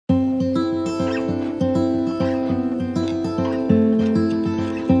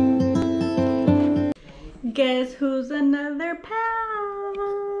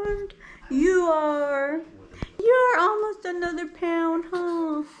another pound,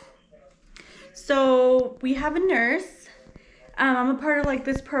 huh? So we have a nurse. I'm a part of like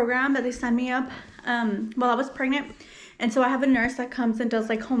this program that they signed me up while I was pregnant. And so I have a nurse that comes and does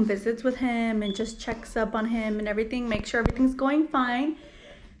like home visits with him and just checks up on him and everything, make sure everything's going fine.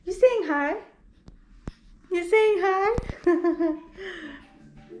 You saying hi? You saying hi?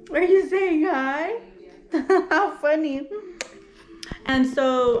 Are you saying hi? How funny. And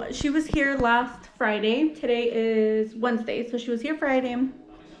so she was here last Friday. Today is Wednesday. So she was here Friday.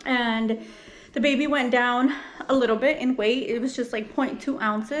 And the baby went down a little bit in weight. It was just like 0.2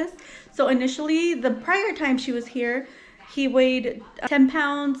 ounces. So initially, the prior time she was here, he weighed 10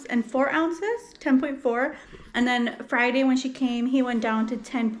 pounds and 4 ounces, 10.4. And then Friday when she came, he went down to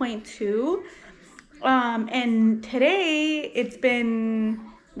 10.2. And today it's been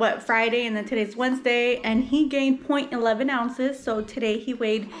Friday, and then today's Wednesday, and he gained 0.11 ounces. So today he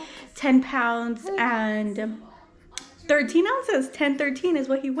weighed 10 pounds and 13 ounces. 10.13 is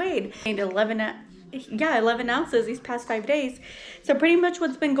what he weighed. Gained 11 ounces these past 5 days. So pretty much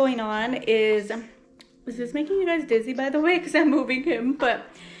what's been going on is this making you guys dizzy, by the way, because I'm moving him? But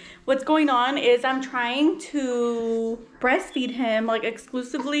what's going on is I'm trying to breastfeed him, like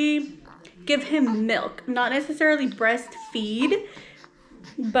exclusively give him milk, not necessarily breastfeed,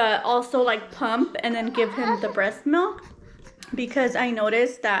 but also like pump and then give him the breast milk, because I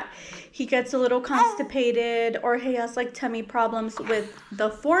noticed that he gets a little constipated or he has like tummy problems with the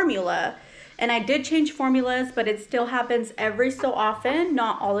formula. And I did change formulas, but it still happens every so often,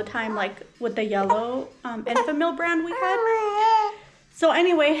 not all the time, like with the yellow Enfamil brand we had. So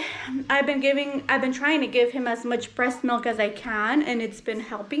anyway, I've been trying to give him as much breast milk as I can, and it's been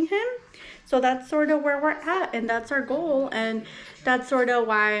helping him. So that's sort of where we're at, and that's our goal. And that's sort of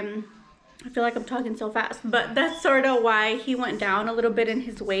why I feel like I'm talking so fast, but that's sort of why he went down a little bit in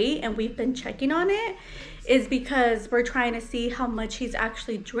his weight, and we've been checking on it, is because we're trying to see how much he's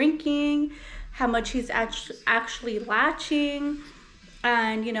actually drinking, how much he's actually latching,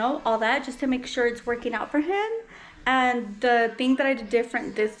 and you know, all that, just to make sure it's working out for him. And the thing that I did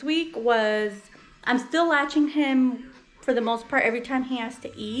different this week was I'm still latching him for the most part every time he has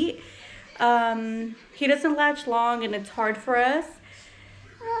to eat. He doesn't latch long and it's hard for us,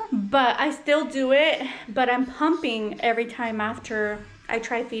 but I still do it. But I'm pumping every time after I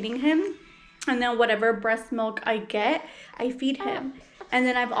try feeding him, and then whatever breast milk I get, I feed him. And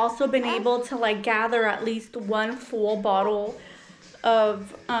then I've also been able to like gather at least one full bottle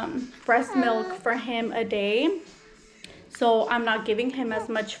of breast milk for him a day. So I'm not giving him as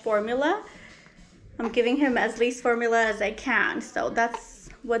much formula. I'm giving him as least formula as I can. So that's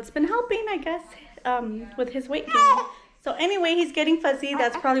what's been helping, I guess, with his weight gain. So anyway, he's getting fuzzy.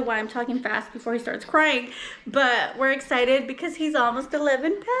 That's probably why I'm talking fast before he starts crying. But we're excited because he's almost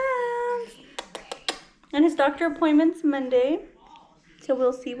 11 pounds. And his doctor appointment's Monday. So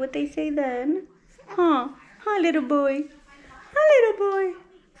we'll see what they say then. Huh? Huh, little boy? Hi, little boy.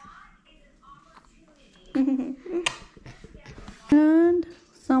 And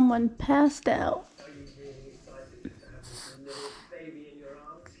someone passed out.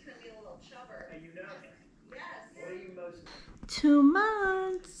 2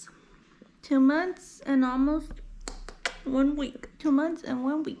 months. 2 months and almost 1 week. 2 months and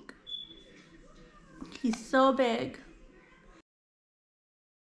 1 week. He's so big.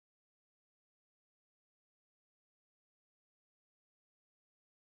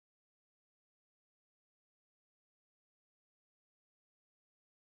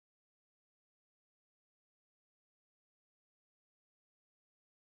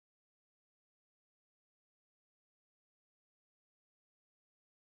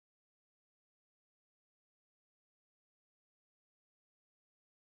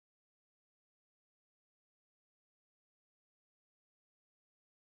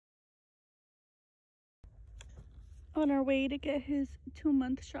 On our way to get his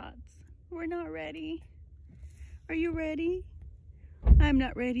 2-month shots. We're not ready. Are you ready? I'm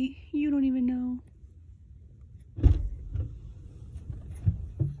not ready. You don't even know.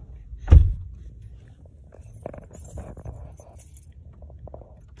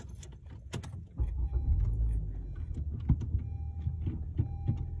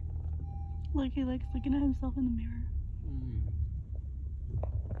 Look, he likes looking at himself in the mirror.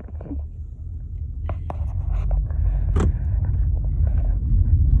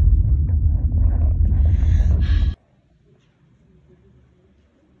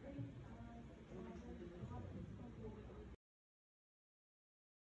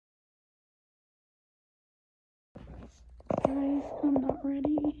 Guys, I'm not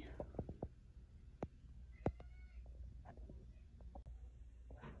ready.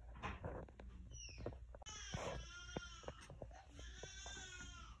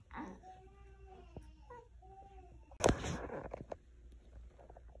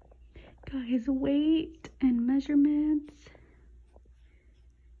 his weight and measurements.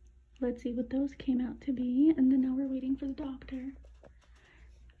 Let's see what those came out to be. And then now we're waiting for the doctor.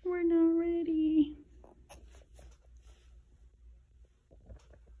 We're not ready.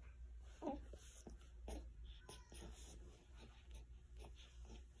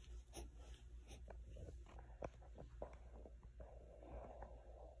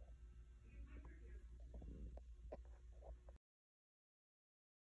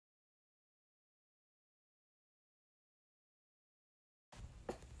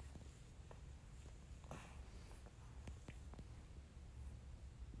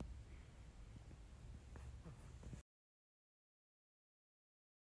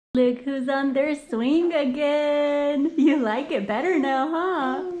 Look who's on their swing again. You like it better now,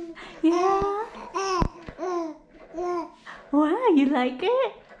 huh? Yeah. Wow, you like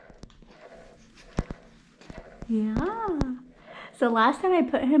it? Yeah. So last time I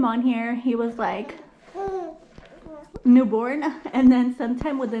put him on here, he was like newborn, and then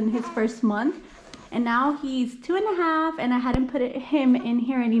sometime within his first month. And now he's 2.5, and I hadn't put him in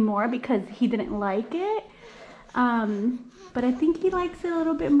here anymore because he didn't like it. But I think he likes it a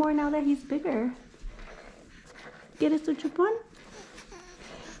little bit more now that he's bigger. ¿Quieres tu chupón?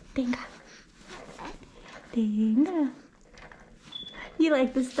 Tenga. Tenga. You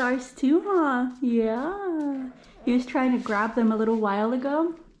like the stars too, huh? Yeah. He was trying to grab them a little while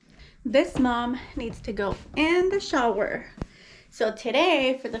ago. This mom needs to go in the shower. So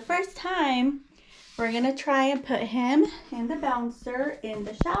today, for the first time, we're gonna try and put him in the bouncer in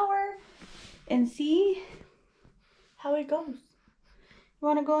the shower and see how it goes. You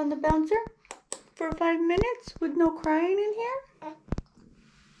wanna go in the bouncer for 5 minutes with no crying in here?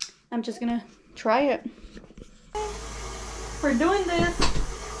 I'm just gonna try it. We're doing this.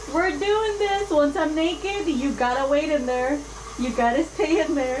 We're doing this. Once I'm naked, you gotta wait in there. You gotta stay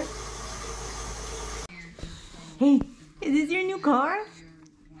in there. Hey, is this your new car?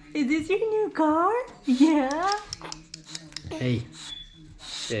 Is this your new car? Yeah. Hey,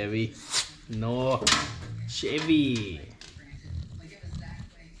 Chevy. No, Chevy.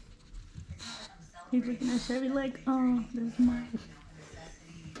 He's looking at Chevy like, oh, there's mine.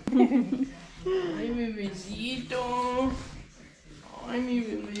 Ay, mi besito. Ay, mi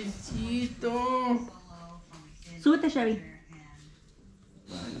bebecito. Súbete, Chevy.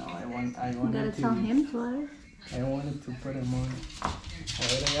 No, I wanted You gotta tell him to. I wanted to put him on. A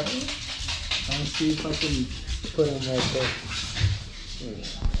ver, agarra. I'll see if I can put him right there.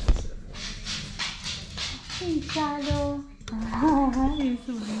 Hinchado. Ay,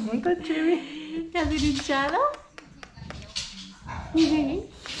 su bonito, Chevy. ¿Has been hinchado?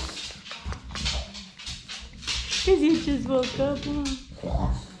 Because you just woke up, huh?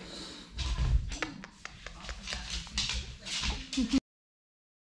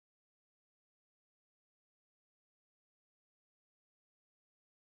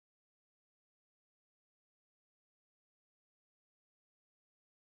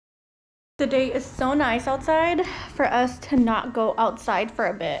 Today is so nice outside for us to not go outside for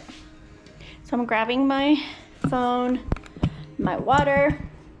a bit. So I'm grabbing my phone, my water,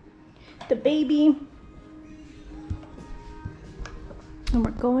 the baby, and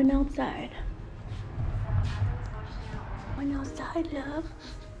we're going outside. Going outside, love.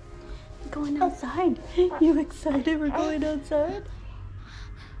 We're going outside. You excited? We're going outside?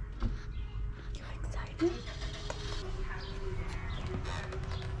 You excited?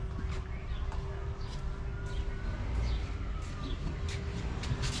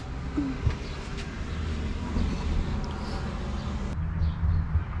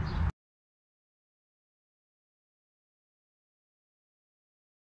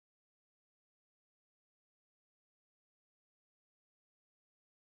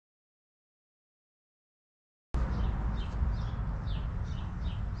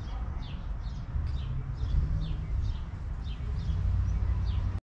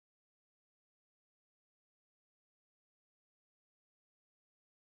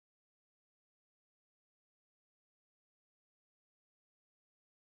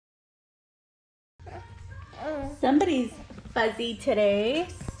 Somebody's fuzzy today,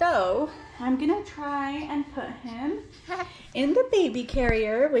 so I'm gonna try and put him in the baby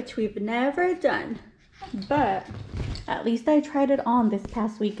carrier, which we've never done, but at least I tried it on this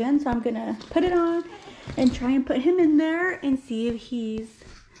past weekend, so I'm gonna put it on and try and put him in there and see if he's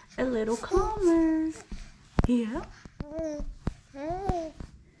a little calmer. Yeah.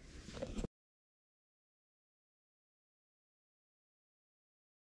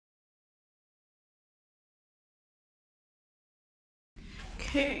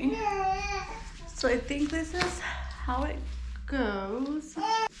 Okay, so I think this is how it goes.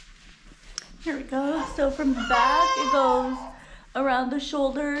 Here we go. So from the back, it goes around the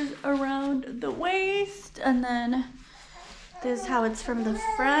shoulders, around the waist, and then this is how it's from the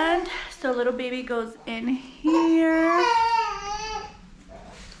front. So little baby goes in here.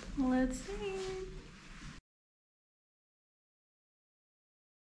 Let's see.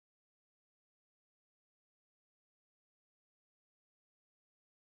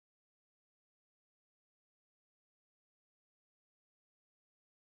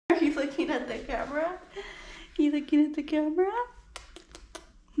 Are you looking at the camera? You looking at the camera?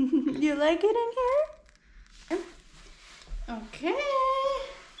 You like it in here? Okay.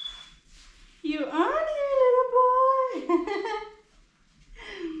 You on here, little boy?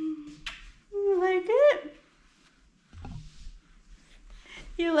 You like it?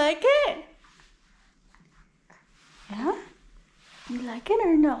 You like it? Yeah? You like it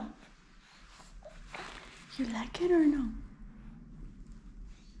or no? You like it or no?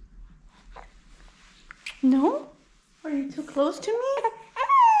 No? Are you too close to me?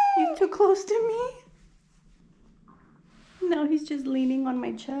 You too close to me? No, he's just leaning on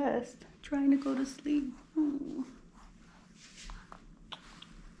my chest, trying to go to sleep. Oh.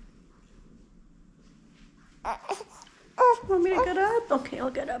 Want me to get up? Okay, I'll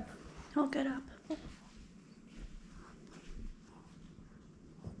get up. I'll get up.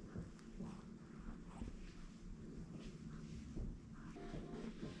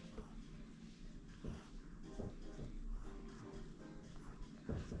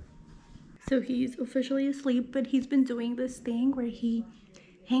 So he's officially asleep, but he's been doing this thing where he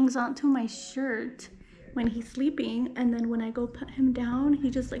hangs onto my shirt when he's sleeping, and then when I go put him down, he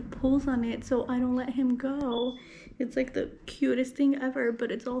just like pulls on it so I don't let him go. It's like the cutest thing ever, but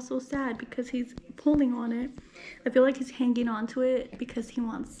it's also sad because he's pulling on it. I feel like he's hanging onto it because he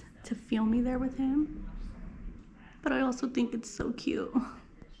wants to feel me there with him, but I also think it's so cute.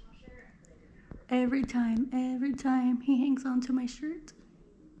 Every time he hangs onto my shirt.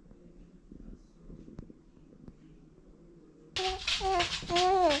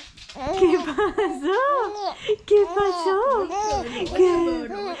 ¿Qué pasó? ¿Qué pasó?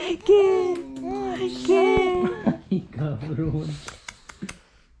 ¿Qué? Ay, cabrón.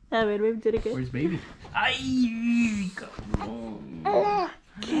 A ver, baby, do it again. Where's baby? Ay, cabrón.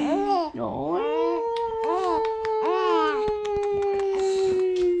 ¿Qué? No.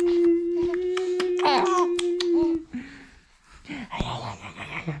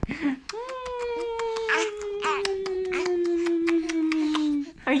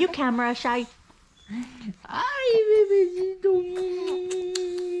 Are you camera shy? Ay, bebecito.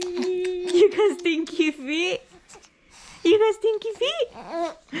 You got stinky feet? You got stinky feet?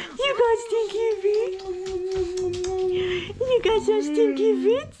 You got stinky feet? You got some stinky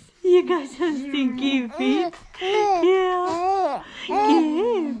feet? You got some stinky feet? Yeah.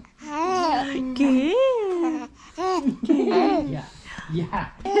 Good. Good. Good. Yeah.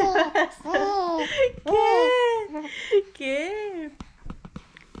 Good. Good.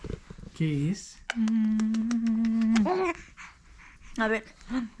 ¿Qué es? A ver.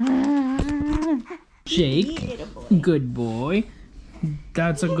 Shake. Good boy.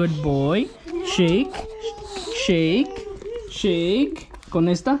 That's a good boy. Shake. Shake. Shake. Con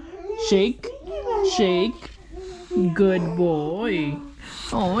esta. Shake. Shake. Good boy.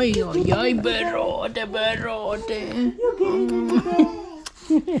 Ay, ay, ay, perrote, perrote.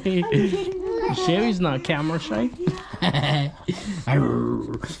 Sherry's not camera shy.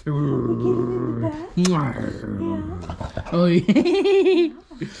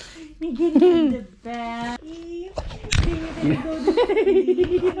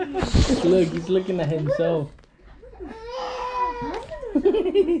 Look, he's looking at himself.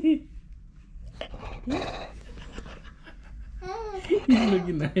 He's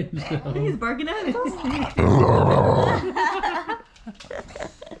looking at himself. He's barking at himself.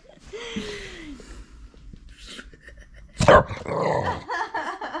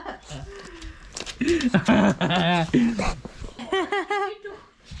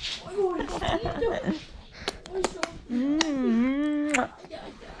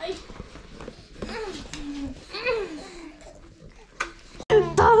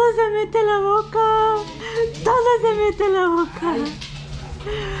 Todo se mete en la boca. Todo se mete en la boca.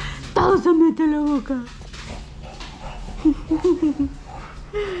 Todo se mete en la boca.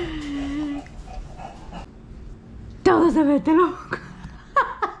 Todo se mete en la boca.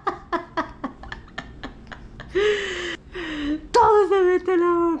 Todo se mete en la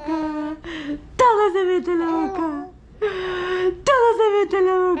boca. Todo se mete en la boca. Todo se mete en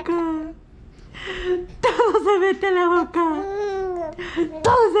la boca. Todo se mete en la boca.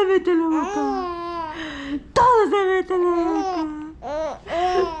 Todo se mete en la boca. Todo se mete en la boca.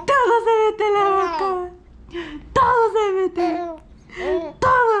 Todo se mete en la boca. Todo se mete.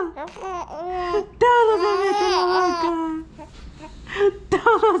 Todo. Todo se mete en la boca.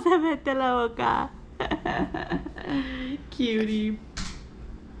 Todo se mete en la boca. Cutie.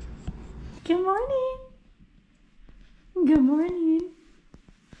 Good morning. Good morning.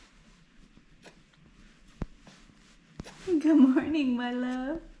 Good morning, my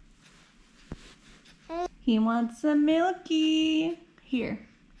love. He wants some milky. Here.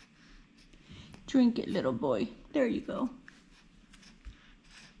 Drink it, little boy. There you go.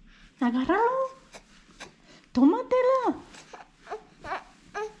 Agárralo. Tómatela.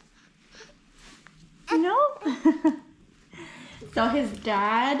 No? So his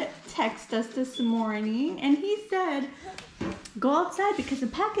dad texted us this morning and he said, go outside because a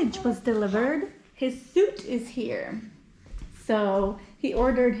package was delivered. His suit is here. So he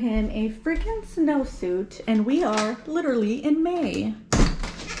ordered him a freaking snowsuit and we are literally in May.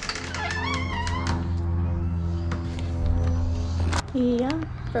 Yeah,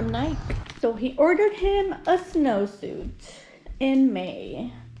 from Nike. So he ordered him a snowsuit in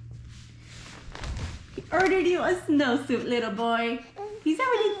May. He ordered you a snowsuit, little boy. He's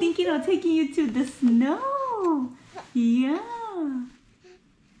already thinking of taking you to the snow. Yeah.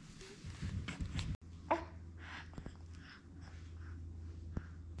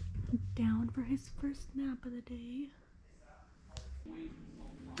 Down for his first nap of the day.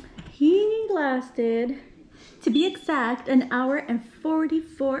 He lasted, to be exact, 1 hour and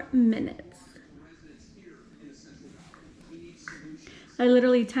 44 minutes. I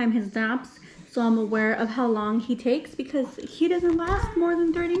literally time his naps so I'm aware of how long he takes because he doesn't last more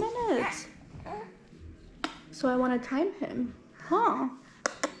than 30 minutes. So I want to time him. Huh?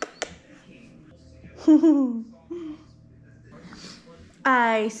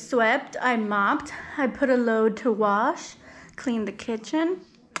 I swept, I mopped, I put a load to wash, cleaned the kitchen,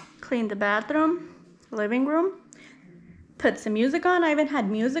 cleaned the bathroom, living room, put some music on. I even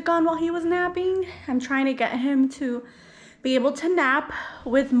had music on while he was napping. I'm trying to get him to be able to nap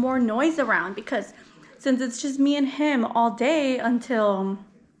with more noise around because since it's just me and him all day until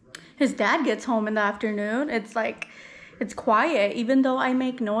his dad gets home in the afternoon, it's like, it's quiet. Even though I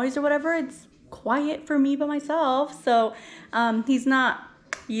make noise or whatever, it's quiet for me by myself. So he's not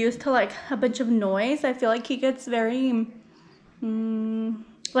used to like a bunch of noise. I feel like he gets very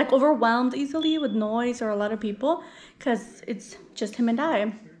like overwhelmed easily with noise or a lot of people because it's just him and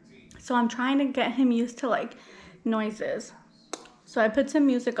I. So I'm trying to get him used to like noises. So I put some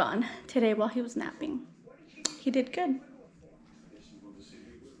music on today while he was napping. He did good.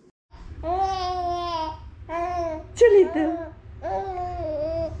 Chulito.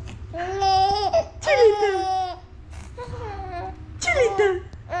 Chulito. Chulito.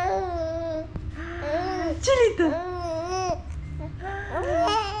 Chulito.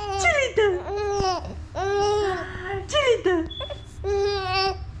 Chulito.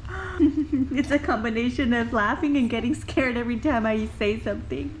 It's a combination of laughing and getting scared every time I say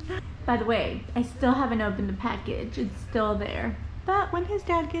something. By the way, I still haven't opened the package. It's still there. But when his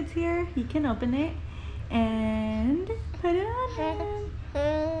dad gets here, he can open it and put it on him.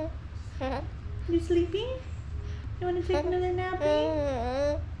 You sleepy? You want to take another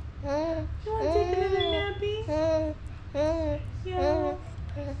nappy? You want to take another nappy? Yeah.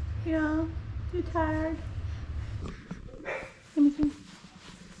 Yeah. You tired? Let me see.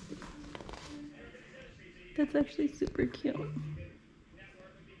 That's actually super cute.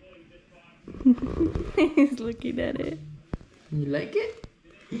 He's looking at it. You like it?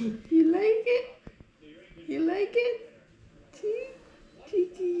 You like it? You like it?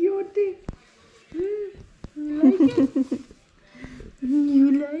 Chiquillote. You like it?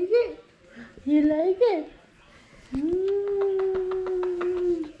 You like it? You like it?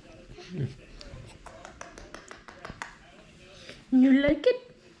 You like it?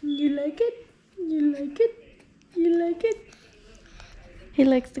 You like it? You like it? You like it? He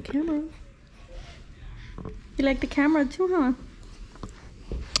likes the camera. You like the camera too, huh?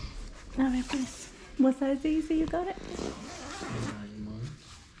 A ver, pues. What size did you say you got it? 9 months.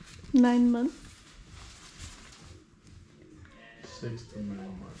 9 months? 6 to 9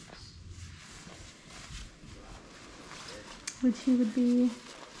 months. Which he would be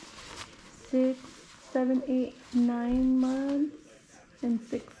 6, 7, 8, 9 months and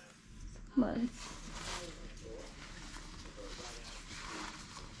 6 months.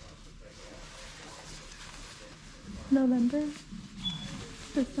 November,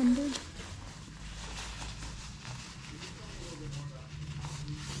 December.